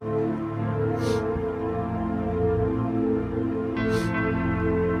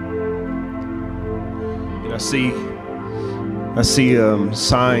I see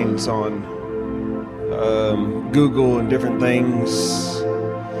signs on Google and different things.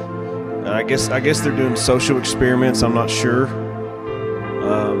 And I guess they're doing social experiments. I'm not sure.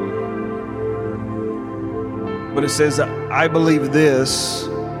 But it says, "I believe this,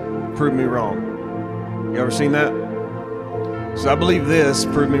 prove me wrong." You ever seen that? It says, "I believe this,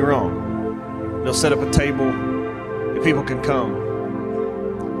 prove me wrong." They'll set up a table and people can come.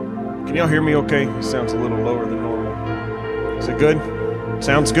 Can y'all hear me okay? It sounds a little lower than normal. Is it good?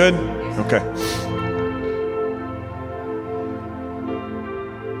 Sounds good? Okay.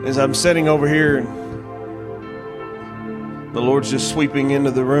 As I'm sitting over here and the Lord's just sweeping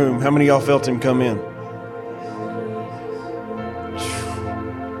into the room, how many of y'all felt Him come in?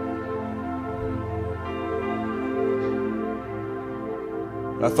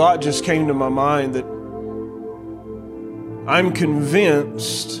 A thought just came to my mind that I'm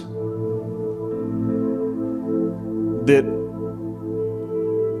convinced that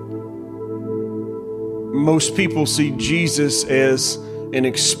most people see Jesus as an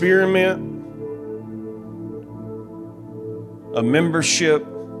experiment, a membership,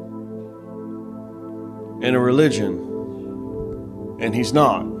 and a religion. And He's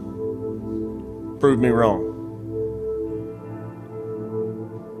not. Prove me wrong.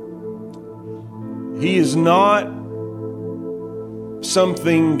 He is not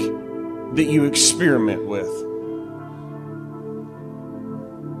something that you experiment with.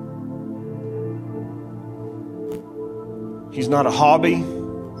 He's not a hobby.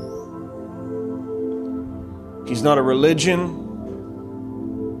 He's not a religion.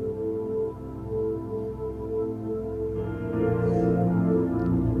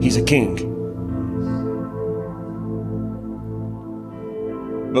 He's a king.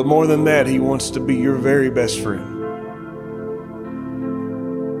 But more than that, He wants to be your very best friend.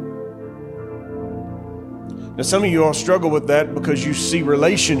 Now, some of you all struggle with that because you see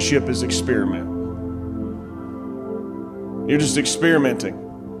relationship as experiment. You're just experimenting.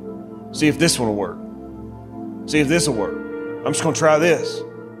 See if this one will work. See if this will work. I'm just going to try this.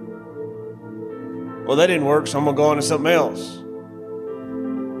 Well, that didn't work, so I'm going to go on to something else.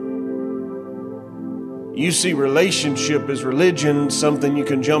 You see relationship as religion, something you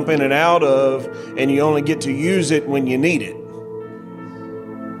can jump in and out of, and you only get to use it when you need it.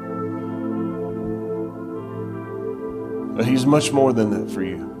 But He's much more than that for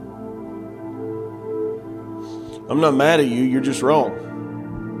you. I'm not mad at you, you're just wrong.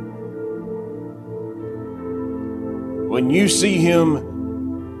 When you see Him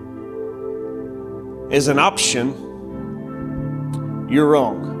as an option, you're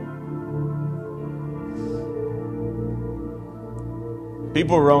wrong.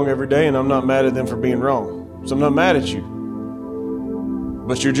 People are wrong every day, and I'm not mad at them for being wrong. So I'm not mad at you.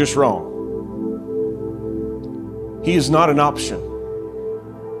 But you're just wrong. He is not an option.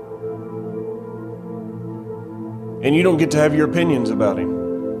 And you don't get to have your opinions about Him.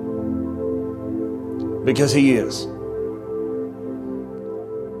 Because He is.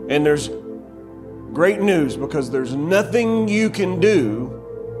 And there's great news, because there's nothing you can do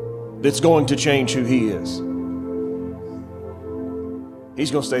that's going to change who He is. He's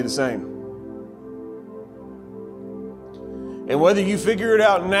going to stay the same. And whether you figure it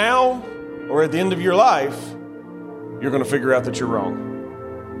out now or at the end of your life, you're going to figure out that you're wrong.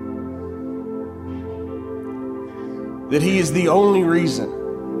 That He is the only reason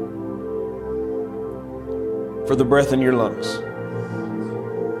for the breath in your lungs.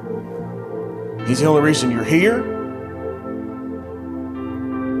 He's the only reason you're here.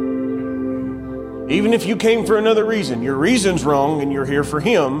 Even if you came for another reason, your reason's wrong and you're here for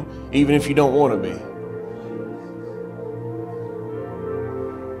Him, even if you don't want to be.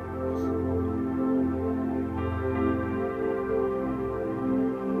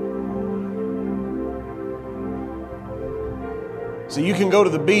 So you can go to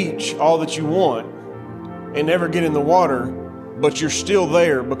the beach all that you want and never get in the water, but you're still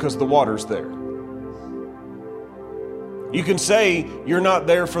there because the water's there. You can say you're not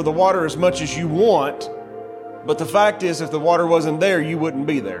there for the water as much as you want, but the fact is, if the water wasn't there, you wouldn't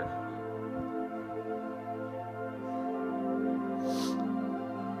be there.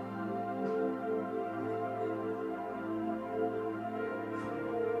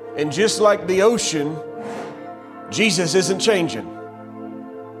 And just like the ocean, Jesus isn't changing.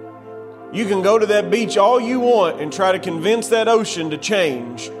 You can go to that beach all you want and try to convince that ocean to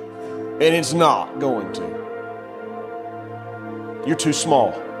change, and it's not going to. You're too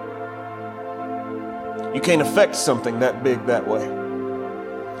small. You can't affect something that big that way.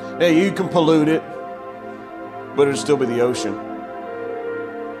 Now, you can pollute it, but it'll still be the ocean.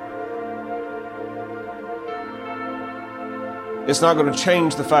 It's not going to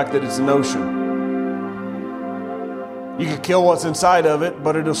change the fact that it's an ocean. You can kill what's inside of it,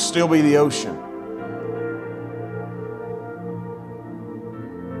 but it'll still be the ocean.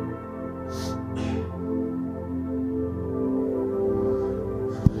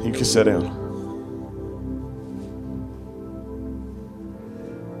 You can sit down.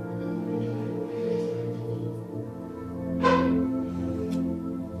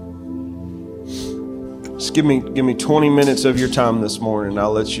 Just give me 20 minutes of your time this morning, and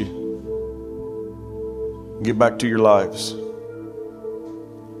I'll let you get back to your lives.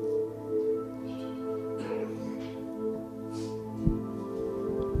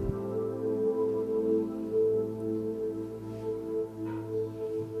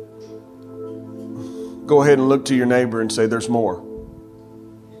 Go ahead and look to your neighbor and say, there's more.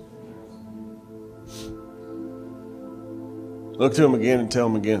 Look to him again and tell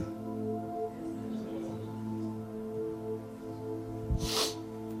him again.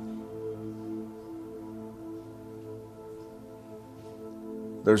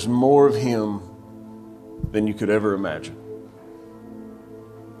 There's more of him than you could ever imagine.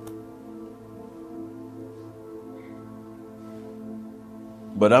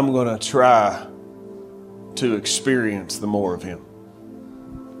 But I'm going to try to experience the more of him.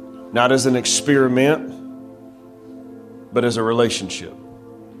 Not as an experiment, but as a relationship.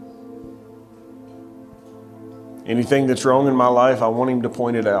 Anything that's wrong in my life, I want him to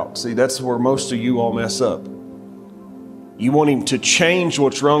point it out. See, that's where most of you all mess up. You want him to change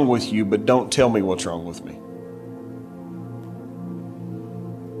what's wrong with you, but don't tell me what's wrong with me.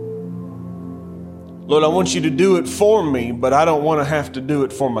 Lord, I want you to do it for me, but I don't want to have to do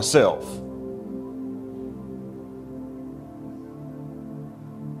it for myself.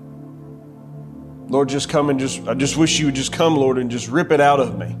 Lord, just come and I just wish you would just come, Lord, and just rip it out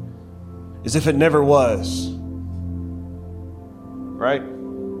of me as if it never was. Right?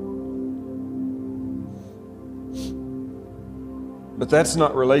 But that's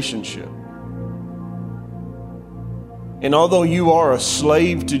not relationship. And although you are a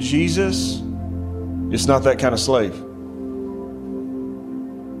slave to Jesus, it's not that kind of slave.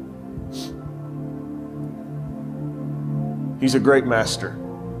 He's a great master.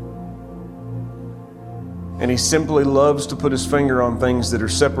 And he simply loves to put his finger on things that are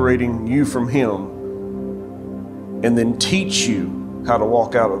separating you from him and then teach you how to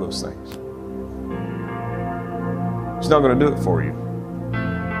walk out of those things. He's not going to do it for you.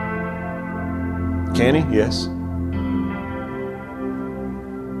 Can he? Yes.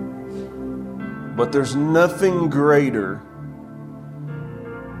 But there's nothing greater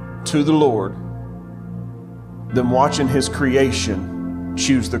to the Lord than watching his creation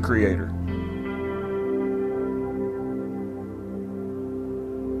choose the Creator.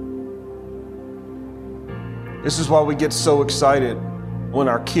 This is why we get so excited when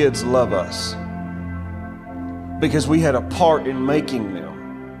our kids love us, because we had a part in making them.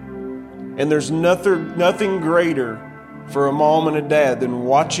 And there's nothing greater for a mom and a dad than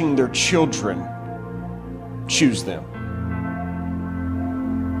watching their children choose them.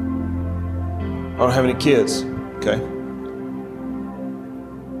 I don't have any kids, okay?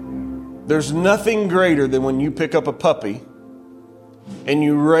 There's nothing greater than when you pick up a puppy and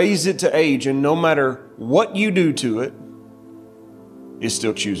you raise it to age, and no matter what you do to it, it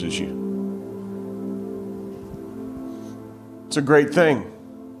still chooses you. It's a great thing.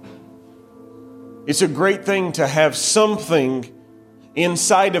 It's a great thing to have something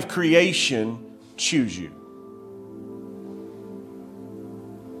inside of creation choose you.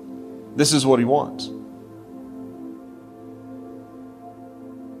 This is what he wants.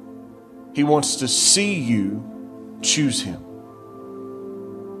 He wants to see you choose him.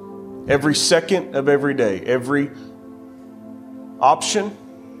 Every second of every day, every option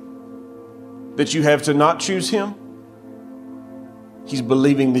that you have to not choose him, he's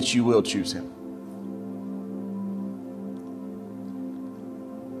believing that you will choose him.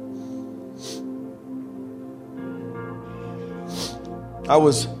 I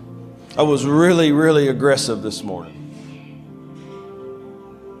was really, really aggressive this morning.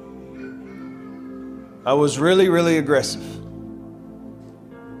 I was really, really aggressive.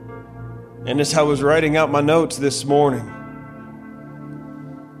 And as I was writing out my notes this morning,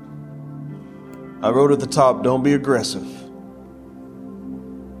 I wrote at the top, don't be aggressive.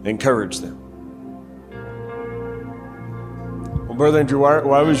 Encourage them. Well, Brother Andrew,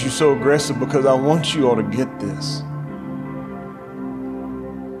 why was you so aggressive? Because I want you all to get this.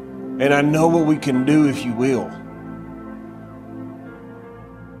 And I know what we can do if you will.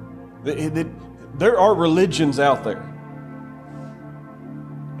 There are religions out there.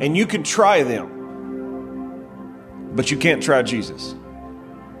 And you can try them. but you can't try Jesus.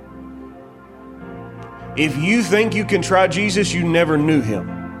 If you think you can try Jesus, you never knew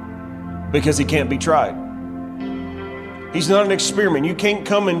him, because he can't be tried. He's not an experiment. You can't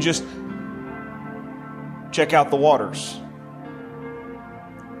come and just check out the waters.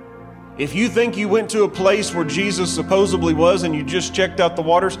 If you think you went to a place where Jesus supposedly was and you just checked out the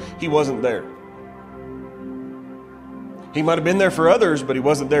waters, he wasn't there. He might have been there for others, but he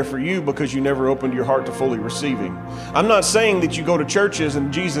wasn't there for you because you never opened your heart to fully receiving. I'm not saying that you go to churches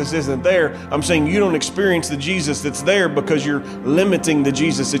and Jesus isn't there. I'm saying you don't experience the Jesus that's there because you're limiting the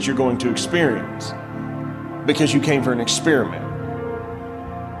Jesus that you're going to experience, because you came for an experiment.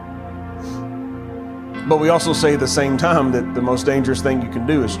 But we also say at the same time that the most dangerous thing you can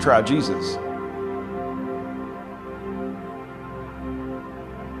do is try Jesus.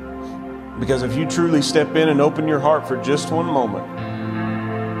 Because if you truly step in and open your heart for just one moment,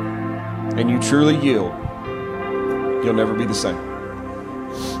 and you truly yield, you'll never be the same.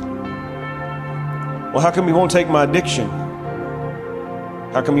 Well, how come you won't take my addiction?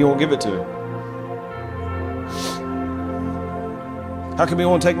 How come you won't give it to him? How come you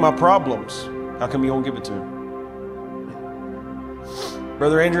won't take my problems? How come you won't give it to him?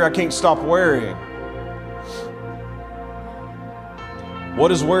 Brother Andrew, I can't stop worrying. What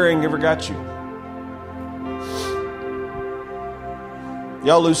has worrying ever got you?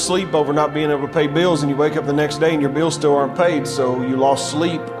 Y'all lose sleep over not being able to pay bills, and you wake up the next day and your bills still aren't paid, so you lost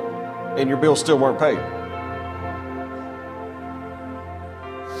sleep and your bills still weren't paid.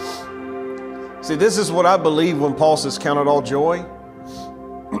 See, this is what I believe when Paul says, count it all joy.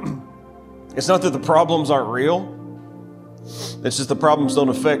 It's not that the problems aren't real. It's just the problems don't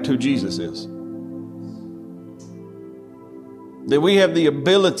affect who Jesus is. That we have the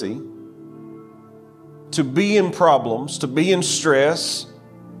ability to be in problems, to be in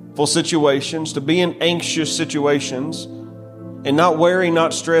stressful situations, to be in anxious situations, and not worry,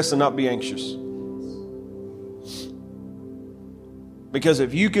 not stress, and not be anxious. Because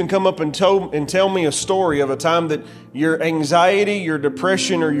if you can come up and tell me a story of a time that your anxiety, your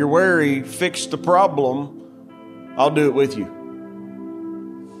depression, or your worry fixed the problem, I'll do it with you.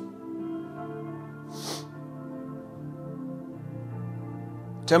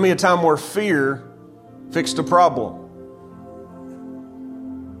 Tell me a time where fear fixed a problem.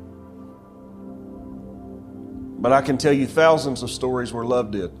 But I can tell you thousands of stories where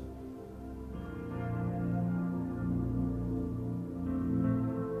love did.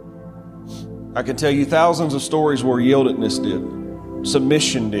 I can tell you thousands of stories where yieldedness did,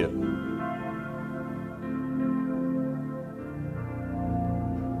 submission did.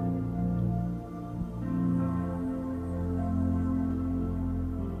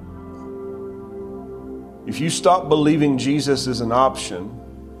 If you stop believing Jesus is an option,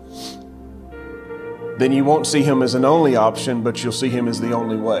 then you won't see him as an only option, but you'll see him as the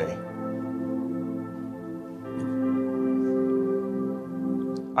only way.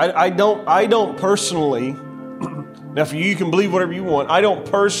 I don't personally, now for you can believe whatever you want, I don't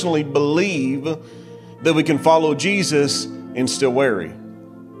personally believe that we can follow Jesus and still worry.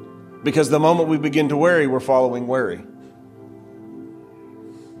 Because the moment we begin to worry, we're following worry.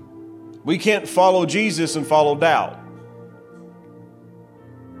 We can't follow Jesus and follow doubt.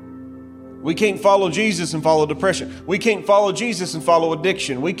 We can't follow Jesus and follow depression. We can't follow Jesus and follow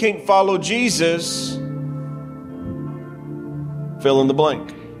addiction. We can't follow Jesus, fill in the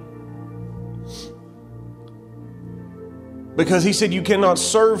blank. Because he said you cannot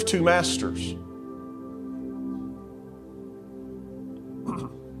serve two masters.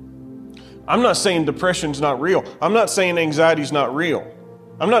 I'm not saying depression's not real. I'm not saying anxiety's not real.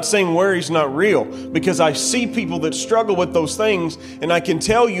 I'm not saying worry's not real, because I see people that struggle with those things, and I can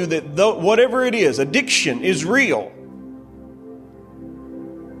tell you that whatever it is, addiction is real.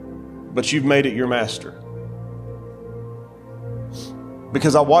 But you've made it your master.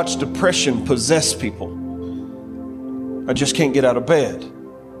 Because I watch depression possess people. I just can't get out of bed.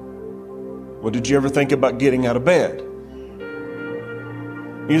 Well, did you ever think about getting out of bed?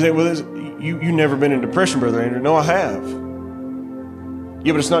 You say, well, you've never been in depression, Brother Andrew. No, I have.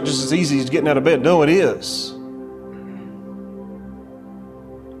 Yeah, but it's not just as easy as getting out of bed. No, it is.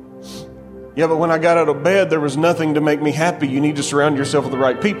 Yeah, but when I got out of bed, there was nothing to make me happy. You need to surround yourself with the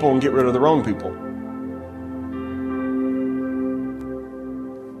right people and get rid of the wrong people.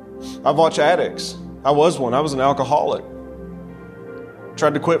 I've watched addicts. I was one. I was an alcoholic.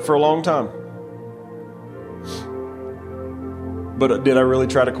 Tried to quit for a long time. But did I really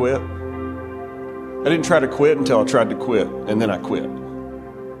try to quit? I didn't try to quit until I tried to quit, and then I quit.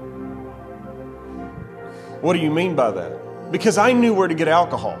 What do you mean by that? Because I knew where to get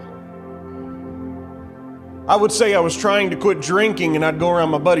alcohol. I would say I was trying to quit drinking and I'd go around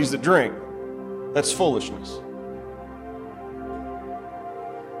my buddies that drink. That's foolishness.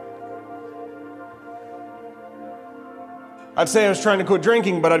 I'd say I was trying to quit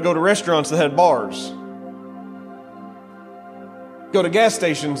drinking, but I'd go to restaurants that had bars. Go to gas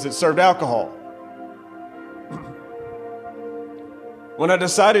stations that served alcohol. When I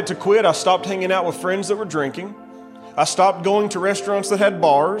decided to quit, I stopped hanging out with friends that were drinking. I stopped going to restaurants that had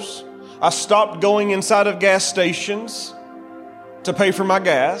bars. I stopped going inside of gas stations to pay for my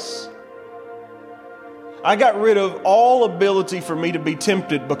gas. I got rid of all ability for me to be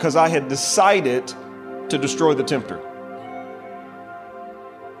tempted because I had decided to destroy the tempter.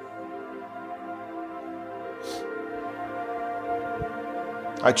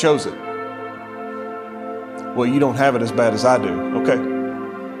 I chose it. Well, you don't have it as bad as I do.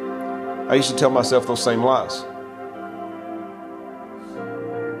 Okay. I used to tell myself those same lies.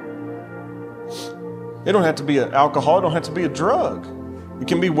 It don't have to be alcohol. It don't have to be a drug. It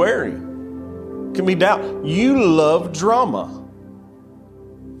can be worry. It can be doubt. You love drama.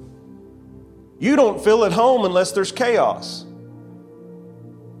 You don't feel at home unless there's chaos.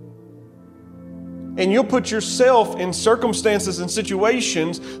 And you'll put yourself in circumstances and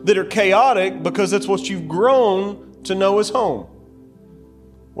situations that are chaotic because that's what you've grown to know as home.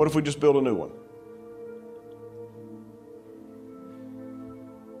 What if we just build a new one?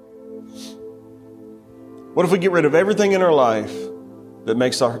 What if we get rid of everything in our life that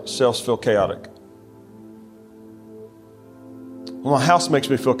makes ourselves feel chaotic? Well, my house makes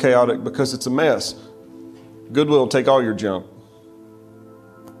me feel chaotic because it's a mess. Goodwill will take all your junk.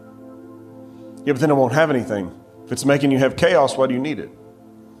 Yeah, but then I won't have anything. If it's making you have chaos, why do you need it?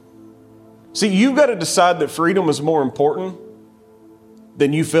 See, you've got to decide that freedom is more important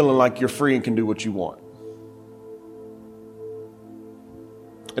than you feeling like you're free and can do what you want.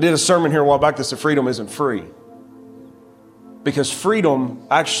 I did a sermon here a while back that said freedom isn't free. Because freedom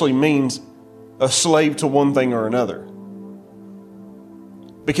actually means a slave to one thing or another.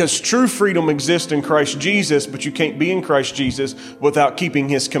 Because true freedom exists in Christ Jesus, but you can't be in Christ Jesus without keeping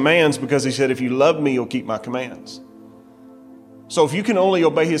His commands, because He said, if you love me, you'll keep my commands. So if you can only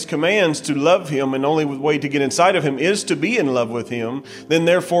obey His commands to love Him, and the only way to get inside of Him is to be in love with Him, then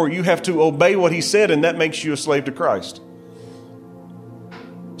therefore you have to obey what He said, and that makes you a slave to Christ.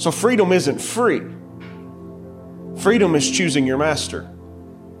 So freedom isn't free. Freedom is choosing your master.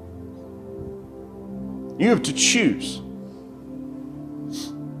 You have to choose.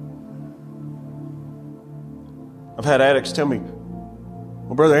 I've had addicts tell me,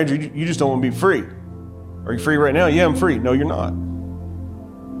 well, Brother Andrew, you just don't want to be free. Are you free right now? Yeah, I'm free. No, you're not.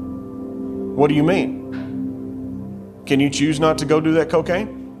 What do you mean? Can you choose not to go do that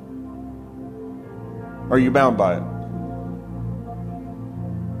cocaine? Are you bound by it?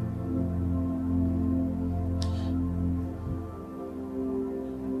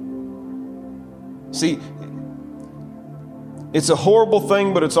 See, it's a horrible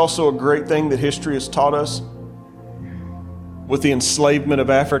thing, but it's also a great thing that history has taught us with the enslavement of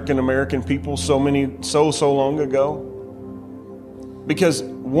African American people so long ago. Because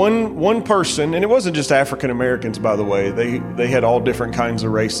one person, and it wasn't just African Americans, by the way, they had all different kinds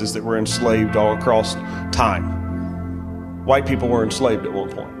of races that were enslaved all across time. White people were enslaved at one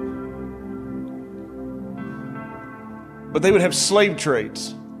point. But they would have slave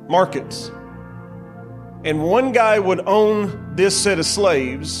trades, markets. And one guy would own this set of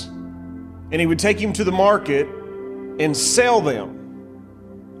slaves, and he would take him to the market and sell them.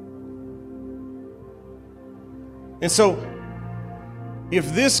 And so,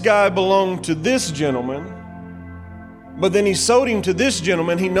 if this guy belonged to this gentleman, but then he sold him to this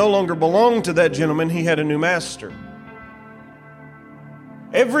gentleman, he no longer belonged to that gentleman, he had a new master.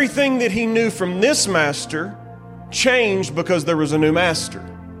 Everything that he knew from this master changed because there was a new master.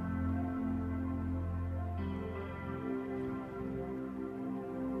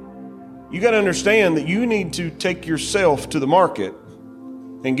 You got to understand that you need to take yourself to the market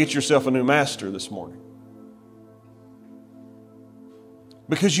and get yourself a new master this morning.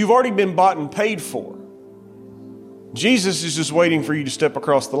 Because you've already been bought and paid for. Jesus is just waiting for you to step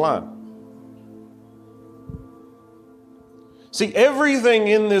across the line. See, everything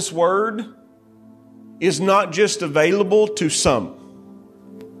in this word is not just available to some.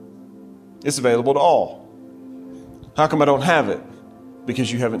 It's available to all. How come I don't have it?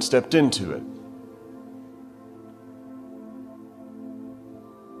 Because you haven't stepped into it.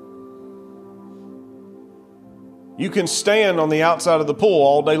 You can stand on the outside of the pool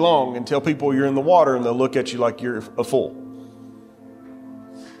all day long and tell people you're in the water, and they'll look at you like you're a fool.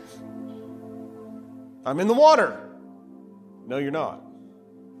 I'm in the water. No, you're not.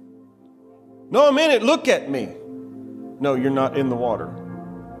 No, I'm in it. Look at me. No, you're not in the water.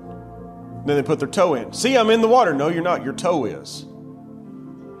 Then they put their toe in. See, I'm in the water. No, you're not. Your toe is.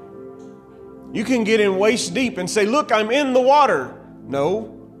 You can get in waist deep and say, look, I'm in the water.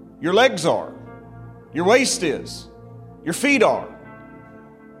 No, your legs are. Your waist is. Your feet are.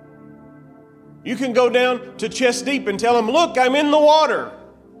 You can go down to chest deep and tell them, look, I'm in the water.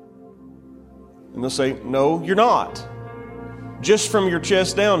 And they'll say, no, you're not. Just from your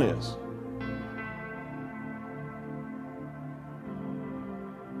chest down is.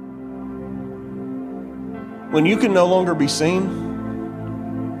 When you can no longer be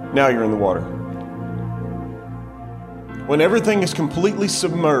seen, now you're in the water. When everything is completely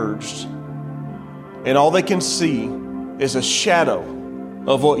submerged and all they can see is a shadow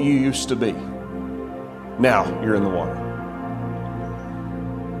of what you used to be, now you're in the water.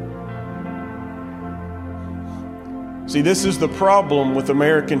 See, this is the problem with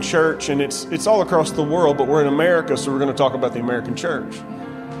American church, and it's all across the world, but we're in America, so we're going to talk about the American church.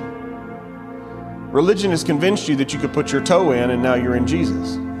 Religion has convinced you that you could put your toe in and now you're in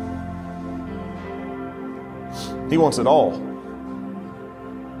Jesus. He wants it all.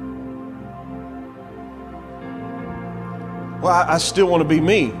 Well, I still want to be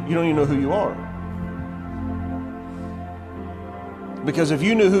me. You don't even know who you are. Because if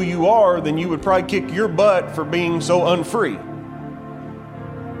you knew who you are, then you would probably kick your butt for being so unfree.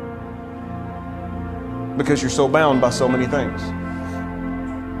 Because you're so bound by so many things.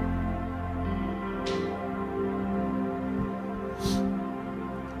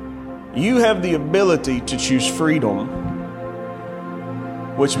 You have the ability to choose freedom,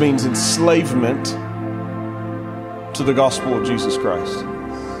 which means enslavement to the gospel of Jesus Christ.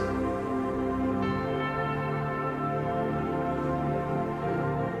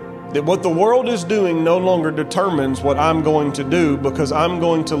 That what the world is doing no longer determines what I'm going to do, because I'm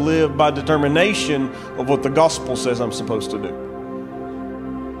going to live by determination of what the gospel says I'm supposed to do.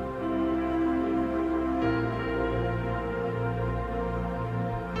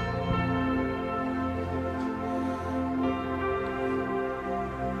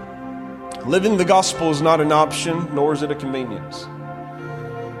 Living the gospel is not an option, nor is it a convenience.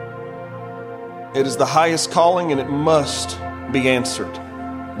 It is the highest calling, and it must be answered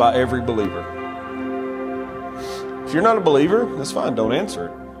by every believer. If you're not a believer, that's fine. Don't answer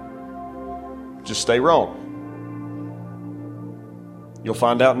it. Just stay wrong. You'll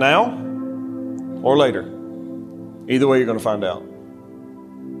find out now or later. Either way, you're going to find out.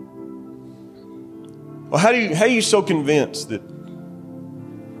 Well, how are you so convinced that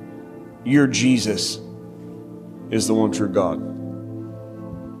your Jesus is the one true God?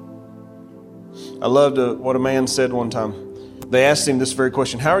 I loved what a man said one time. They asked him this very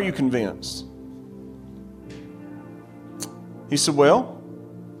question: how are you convinced? He said,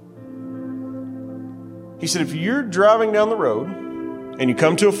 if you're driving down the road and you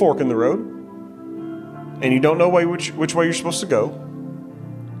come to a fork in the road and you don't know which way you're supposed to go,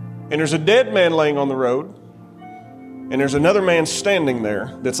 and there's a dead man laying on the road and there's another man standing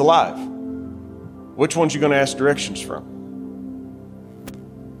there that's alive, which one's you going to ask directions from?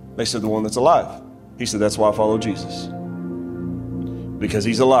 They said, the one that's alive. He said, that's why I follow Jesus. Because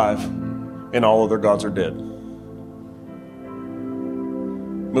he's alive and all other gods are dead.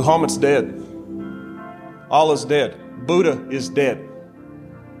 Muhammad's dead. Allah's dead. Buddha is dead.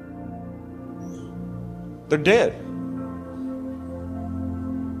 They're dead.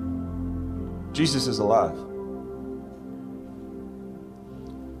 Jesus is alive.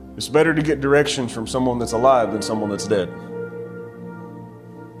 It's better to get directions from someone that's alive than someone that's dead.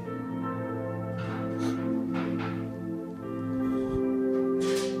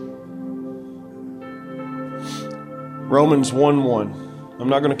 Romans 1:1. I'm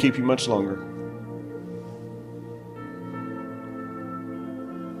not going to keep you much longer.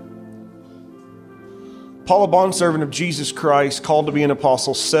 Paul, a bondservant of Jesus Christ, called to be an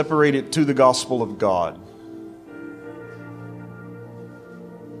apostle, separated to the gospel of God.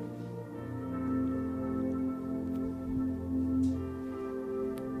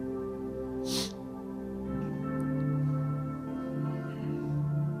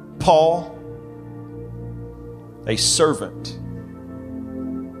 Paul, a servant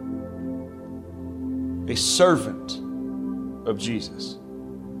of Jesus.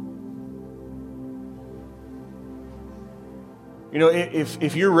 You know,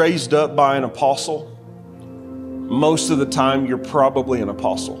 if you're raised up by an apostle, most of the time you're probably an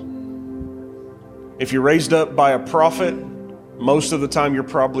apostle. If you're raised up by a prophet, most of the time you're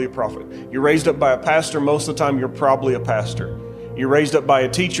probably a prophet. You're raised up by a pastor, most of the time you're probably a pastor. You're raised up by a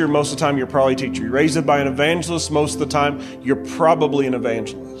teacher, most of the time you're probably a teacher. You're raised up by an evangelist, most of the time you're probably an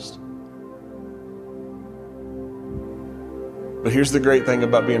evangelist. But here's the great thing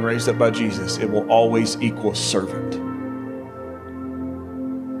about being raised up by Jesus. It will always equal servant.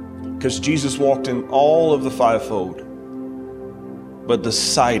 Because Jesus walked in all of the fivefold, but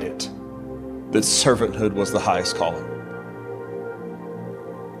decided that servanthood was the highest calling.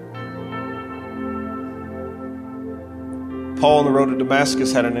 Paul on the road to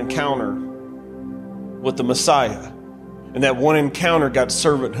Damascus had an encounter with the Messiah. And that one encounter got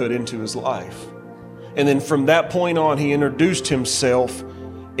servanthood into his life. And then from that point on, he introduced himself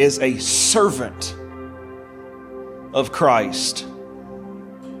as a servant of Christ.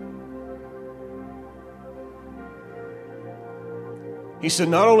 He said,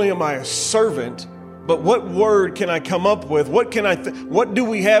 not only am I a servant, but what word can I come up with? What do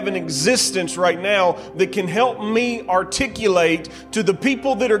we have in existence right now that can help me articulate to the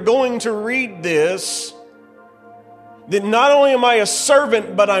people that are going to read this that not only am I a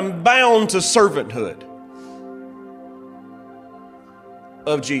servant, but I'm bound to servanthood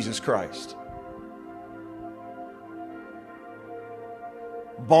of Jesus Christ.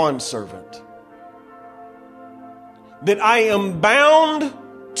 Bondservant. That I am bound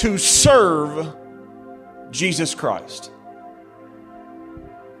to serve Jesus Christ.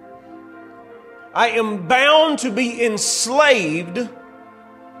 I am bound to be enslaved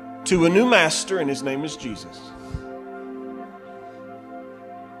to a new master, and his name is Jesus.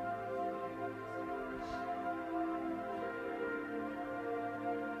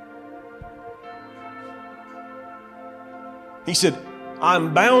 He said,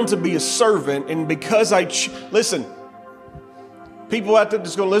 I'm bound to be a servant, and because listen, people out there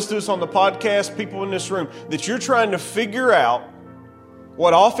that's going to listen to this on the podcast, people in this room, that you're trying to figure out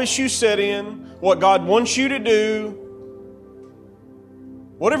what office you sit in, what God wants you to do,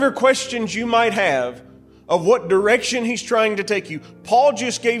 whatever questions you might have of what direction He's trying to take you. Paul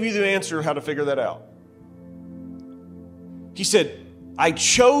just gave you the answer of how to figure that out. He said, I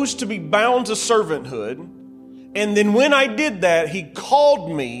chose to be bound to servanthood, and then when I did that, He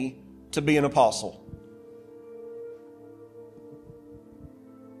called me to be an apostle.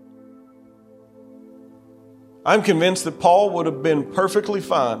 I'm convinced that Paul would have been perfectly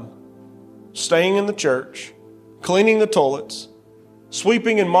fine staying in the church, cleaning the toilets,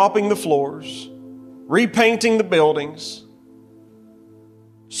 sweeping and mopping the floors, repainting the buildings,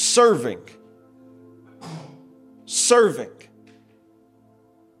 serving.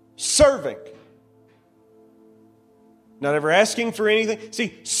 Not ever asking for anything.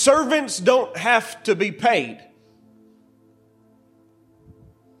 See, servants don't have to be paid.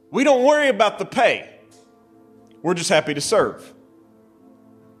 We don't worry about the pay. We're just happy to serve.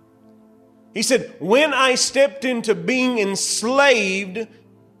 He said, when I stepped into being enslaved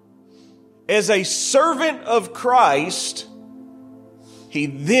as a servant of Christ, He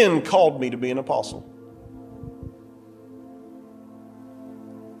then called me to be an apostle.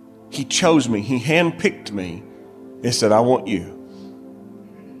 He chose me. He handpicked me and said, I want you.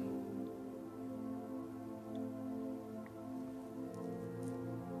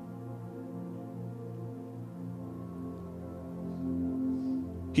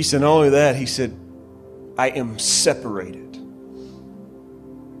 He said, not only that, he said, I am separated.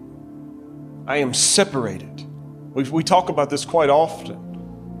 I am separated. We talk about this quite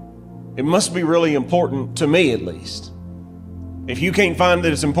often. It must be really important to me, at least. If you can't find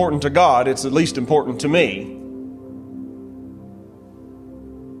that it's important to God, it's at least important to me.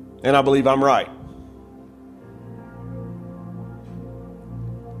 And I believe I'm right.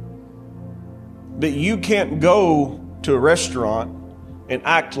 But you can't go to a restaurant and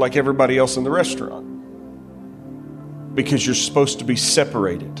act like everybody else in the restaurant, because you're supposed to be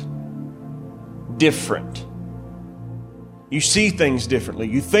separated, different. You see things differently.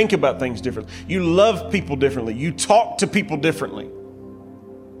 You think about things differently. You love people differently. You talk to people differently.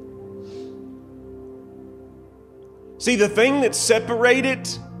 See, the thing that separated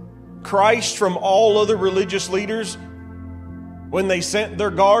Christ from all other religious leaders, when they sent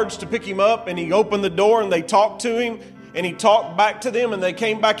their guards to pick Him up and He opened the door and they talked to Him, and He talked back to them, and they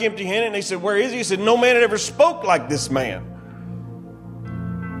came back empty-handed, and they said, where is He? He said, no man had ever spoke like this man.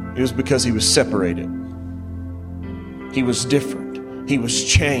 It was because He was separated. He was different. He was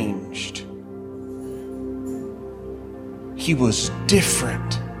changed. He was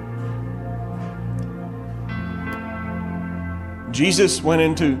different. Jesus went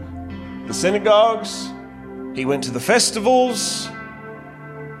into the synagogues. He went to the festivals.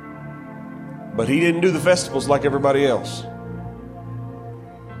 But He didn't do the festivals like everybody else.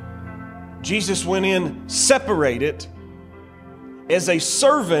 Jesus went in separated as a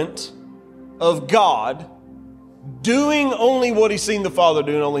servant of God, doing only what He's seen the Father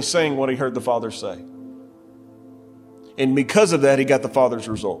do and only saying what He heard the Father say. And because of that, he got the Father's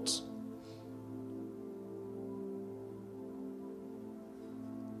results.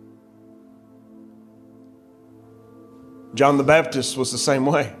 John the Baptist was the same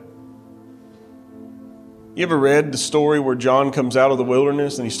way. You ever read the story where John comes out of the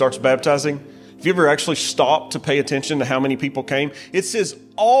wilderness and he starts baptizing? Have you ever actually stopped to pay attention to how many people came? It says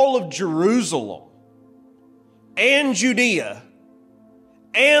all of Jerusalem and Judea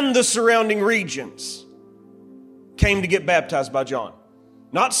and the surrounding regions came to get baptized by John.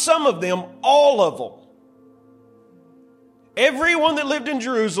 Not some of them, all of them. Everyone that lived in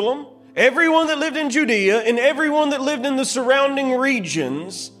Jerusalem, everyone that lived in Judea, and everyone that lived in the surrounding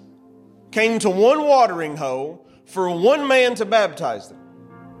regions came to one watering hole for one man to baptize them.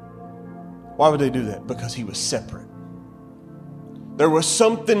 Why would they do that? Because he was separate. There was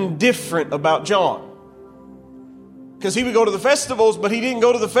something different about John. Because he would go to the festivals, but he didn't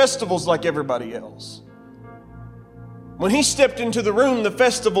go to the festivals like everybody else. When he stepped into the room, the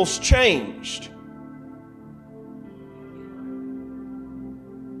festivals changed.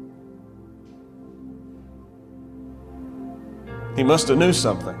 He must have knew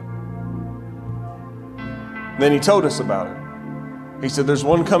something. Then he told us about it. He said, there's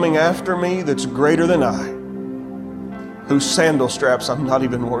one coming after me that's greater than I, whose sandal straps I'm not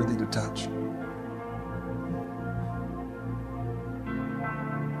even worthy to touch.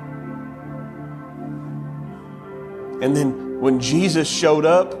 And then when Jesus showed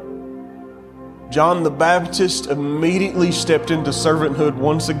up, John the Baptist immediately stepped into servanthood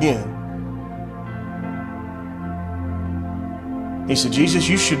once again. He said, Jesus,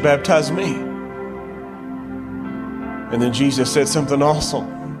 you should baptize me. And then Jesus said something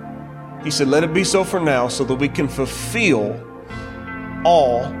awesome. He said, let it be so for now so that we can fulfill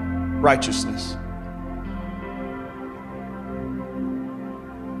all righteousness.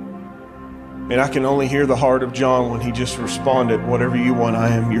 And I can only hear the heart of John when he just responded, whatever you want, I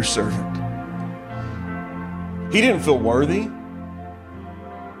am your servant. He didn't feel worthy.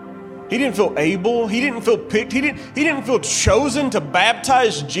 He didn't feel able. He didn't feel picked. He didn't feel chosen to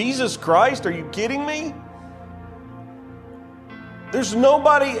baptize Jesus Christ. Are you kidding me? There's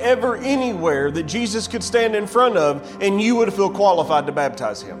nobody ever anywhere that Jesus could stand in front of and you would feel qualified to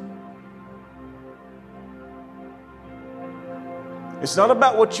baptize him. It's not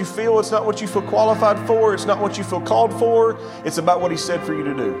about what you feel. It's not what you feel qualified for. It's not what you feel called for. It's about what he said for you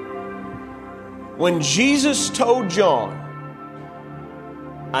to do. When Jesus told John,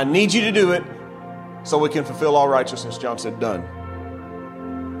 I need you to do it so we can fulfill all righteousness, John said, done.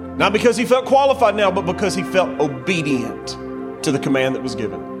 Not because he felt qualified now, but because he felt obedient to the command that was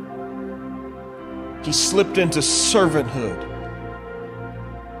given. He slipped into servanthood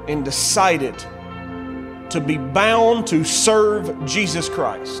and decided to be bound to serve Jesus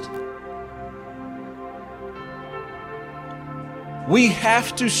Christ. We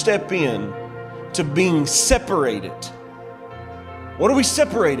have to step in to being separated. What are we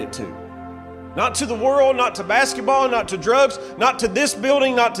separated to? Not to the world, not to basketball, not to drugs, not to this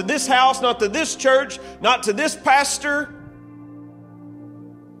building, not to this house, not to this church, not to this pastor.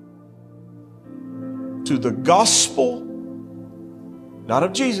 To the gospel, not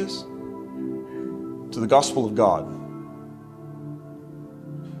of Jesus, to the gospel of God.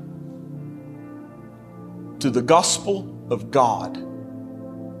 To the gospel of God.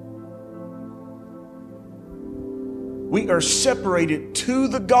 We are separated to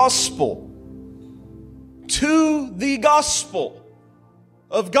the gospel. To the gospel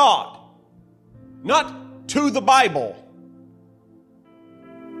of God. Not to the Bible.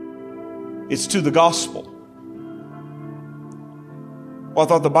 It's to the gospel. Well, I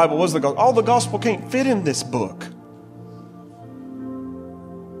thought the Bible was the gospel. All the gospel can't fit in this book.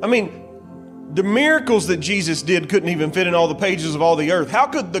 I mean, the miracles that Jesus did couldn't even fit in all the pages of all the earth. How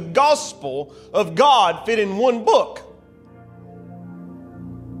could the gospel of God fit in one book?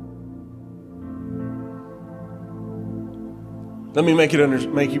 Let me make you be able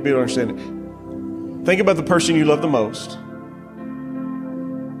to understand it. Think about the person you love the most.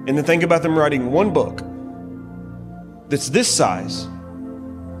 And then think about them writing one book that's this size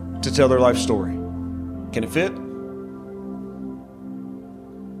to tell their life story. Can it fit?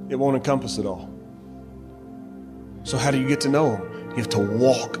 It won't encompass it all. So how do you get to know them? You have to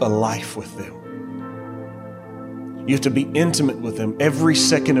walk a life with them. You have to be intimate with them every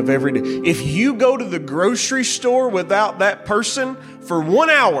second of every day. If you go to the grocery store without that person for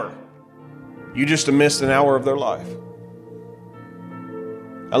 1 hour, you just have missed an hour of their life.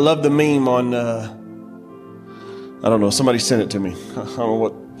 I love the meme on, I don't know, somebody sent it to me. I don't know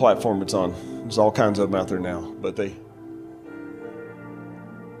what platform it's on. There's all kinds of them out there now, but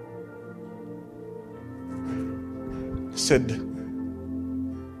said,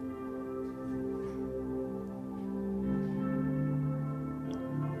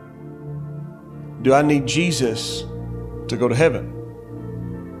 do I need Jesus to go to heaven?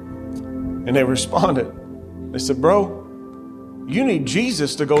 And they responded. They said, bro, you need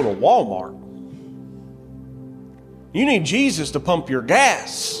Jesus to go to Walmart. You need Jesus to pump your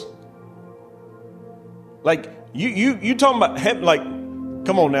gas. Like, you talking about heaven, like,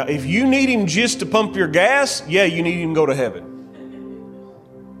 come on now. If you need him just to pump your gas, yeah, you need him to go to heaven.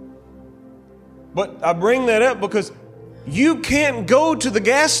 But I bring that up because you can't go to the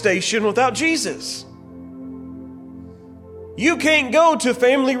gas station without Jesus. You can't go to a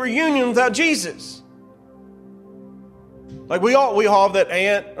family reunion without Jesus. Like we all have that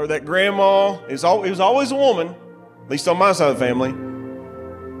aunt or that grandma. It was always a woman, at least on my side of the family.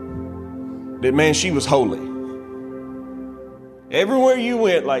 That, man, she was holy. Everywhere you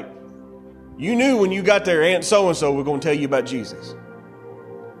went, like, you knew when you got there, Aunt so-and-so was going to tell you about Jesus.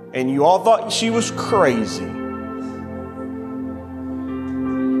 And you all thought she was crazy.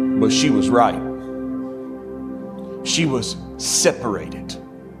 But she was right. She was separated.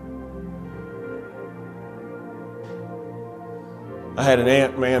 I had an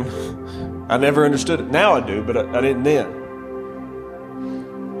aunt, man. I never understood it. Now I do, but I didn't then.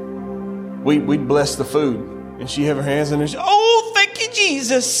 We'd bless the food, and she'd have her hands in her. Oh, thank you,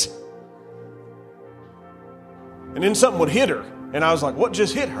 Jesus. And then something would hit her, and I was like, what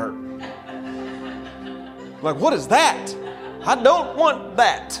just hit her? Like, what is that? I don't want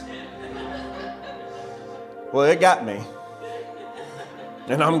that. Well, it got me.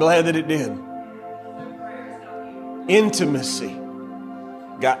 And I'm glad that it did. Intimacy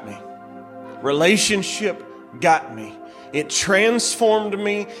got me. Relationship got me. It transformed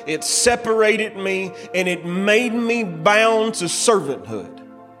me, it separated me, and it made me bound to servanthood.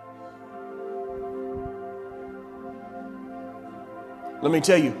 Let me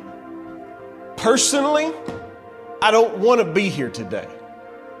tell you, personally, I don't want to be here today.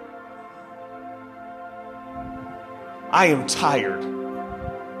 I am tired.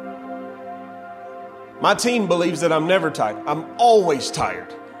 My team believes that I'm never tired. I'm always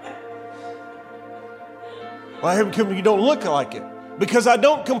tired. Well, how come you don't look like it? Because I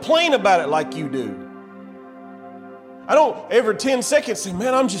don't complain about it like you do. I don't every 10 seconds say,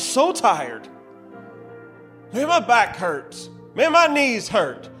 man, I'm just so tired. Man, my back hurts. Man, my knees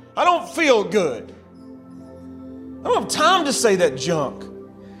hurt. I don't feel good. I don't have time to say that junk.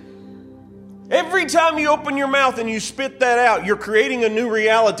 Every time you open your mouth and you spit that out, you're creating a new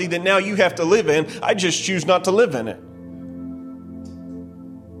reality that now you have to live in. I just choose not to live in it.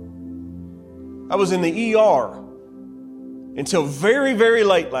 I was in the ER until very, very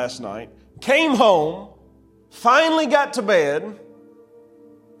late last night. Came home, finally got to bed.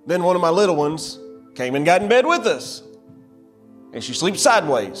 Then one of my little ones came and got in bed with us. And she sleeps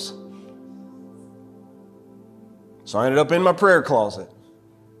sideways. So I ended up in my prayer closet.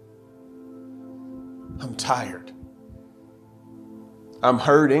 I'm tired. I'm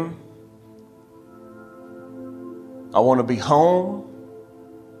hurting. I want to be home.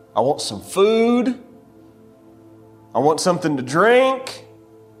 I want some food. I want something to drink.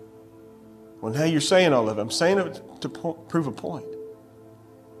 Well, now you're saying all of it. I'm saying it to prove a point.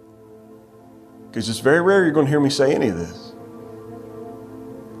 Because it's very rare you're going to hear me say any of this.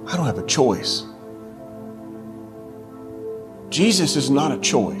 I don't have a choice. Jesus is not a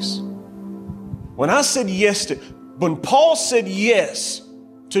choice. When Paul said yes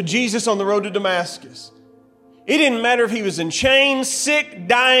to Jesus on the road to Damascus, it didn't matter if he was in chains, sick,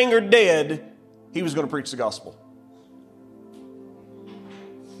 dying, or dead, he was going to preach the gospel.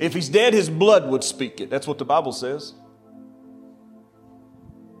 If he's dead, his blood would speak it. That's what the Bible says.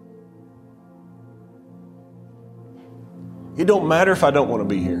 It don't matter if I don't want to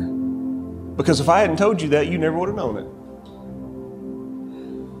be here. Because if I hadn't told you that, you never would have known it.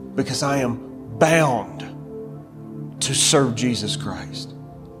 Because I am bound to serve Jesus Christ.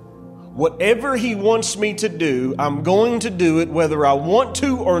 Whatever he wants me to do, I'm going to do it whether I want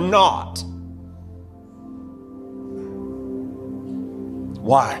to or not.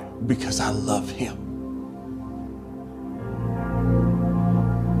 Why? Because I love him.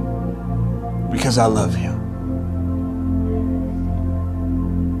 Because I love him.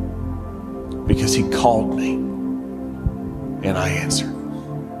 Because he called me and I answered.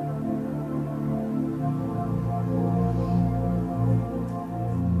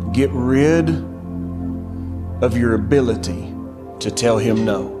 Get rid of your ability to tell him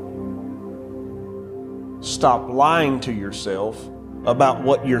no. Stop lying to yourself about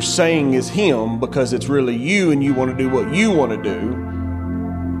what you're saying is him because it's really you and you want to do what you want to do.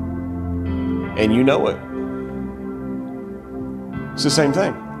 And you know it. It's the same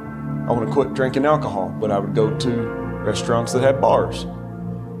thing. I want to quit drinking alcohol, but I would go to restaurants that had bars.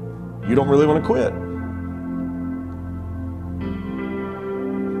 You don't really want to quit.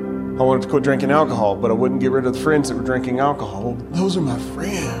 I wanted to quit drinking alcohol, but I wouldn't get rid of the friends that were drinking alcohol. Well, those are my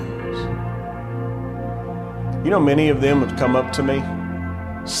friends. You know, many of them have come up to me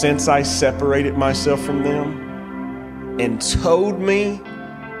since I separated myself from them and told me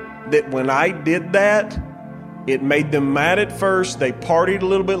that when I did that, it made them mad at first. They partied a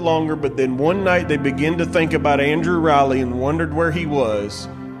little bit longer, but then one night they began to think about Andrew Riley and wondered where he was.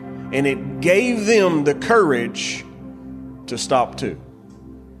 And it gave them the courage to stop too.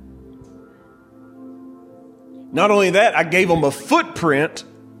 Not only that, I gave them a footprint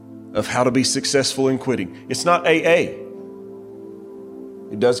of how to be successful in quitting. It's not AA.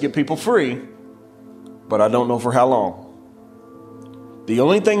 It does get people free, but I don't know for how long. The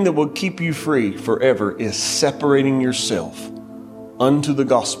only thing that will keep you free forever is separating yourself unto the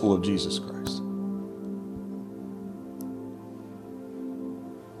gospel of Jesus Christ.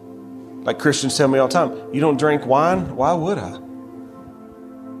 Like Christians tell me all the time, you don't drink wine? Why would I?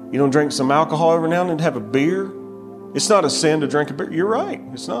 You don't drink some alcohol every now and then to have a beer? It's not a sin to drink a beer. You're right,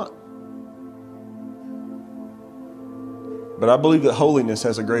 it's not. But I believe that holiness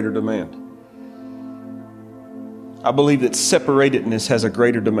has a greater demand. I believe that separatedness has a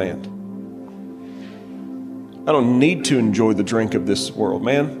greater demand. I don't need to enjoy the drink of this world,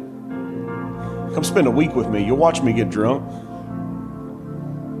 man. Come spend a week with me. You'll watch me get drunk.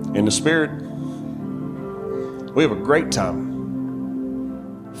 In the Spirit, we have a great time.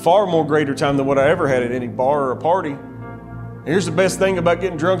 Far more greater time than what I ever had at any bar or a party. And here's the best thing about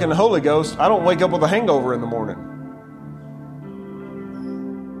getting drunk in the Holy Ghost. I don't wake up with a hangover in the morning.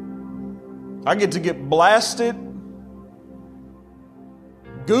 I get to get blasted,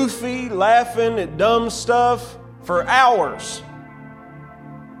 goofy, laughing at dumb stuff for hours.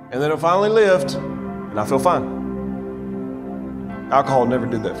 And then I finally lift and I feel fine. Alcohol never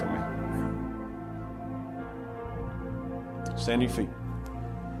did that for me. Stand on your feet.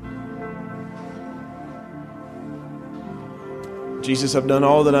 Jesus, I've done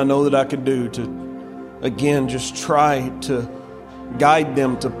all that I know that I could do to, again, just try to guide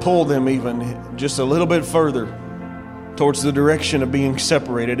them, to pull them even just a little bit further towards the direction of being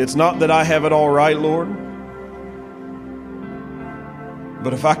separated. It's not that I have it all right, Lord,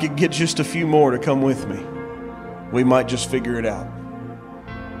 but if I could get just a few more to come with me, we might just figure it out.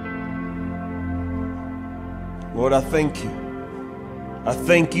 Lord, I thank you. I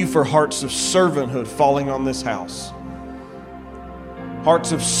thank you for hearts of servanthood falling on this house.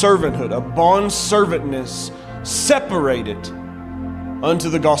 Hearts of servanthood, a bond servantness separated unto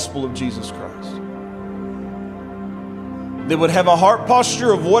the gospel of Jesus Christ. They would have a heart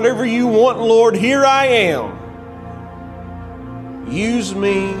posture of whatever you want, Lord, here I am. Use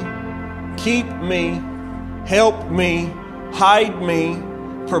me, keep me, help me, hide me,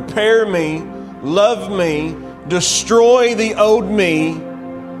 prepare me, love me, destroy the old me.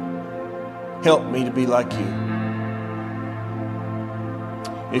 Help me to be like you.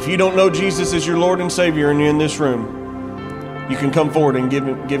 If you don't know Jesus as your Lord and Savior and you're in this room, you can come forward and give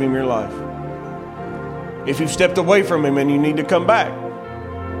him your life. If you've stepped away from him and you need to come back,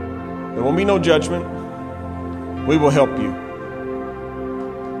 there won't be no judgment. We will help you.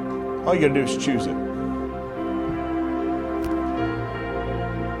 All you got to do is choose it.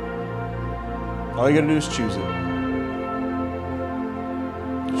 All you got to do is choose it.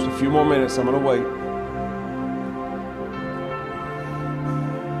 Just a few more minutes. I'm going to wait.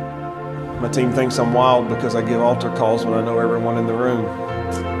 My team thinks I'm wild because I give altar calls when I know everyone in the room.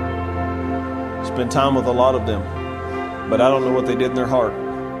 Spend time with a lot of them, but I don't know what they did in their heart.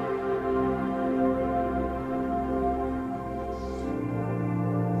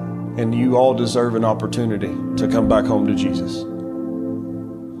 And you all deserve an opportunity to come back home to Jesus.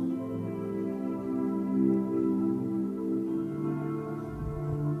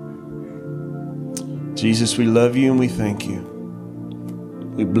 Jesus, we love you and we thank you.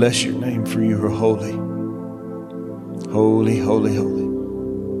 We bless your name, for you are holy. Holy, holy, holy.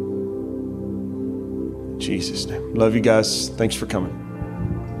 In Jesus' name. Love you guys. Thanks for coming.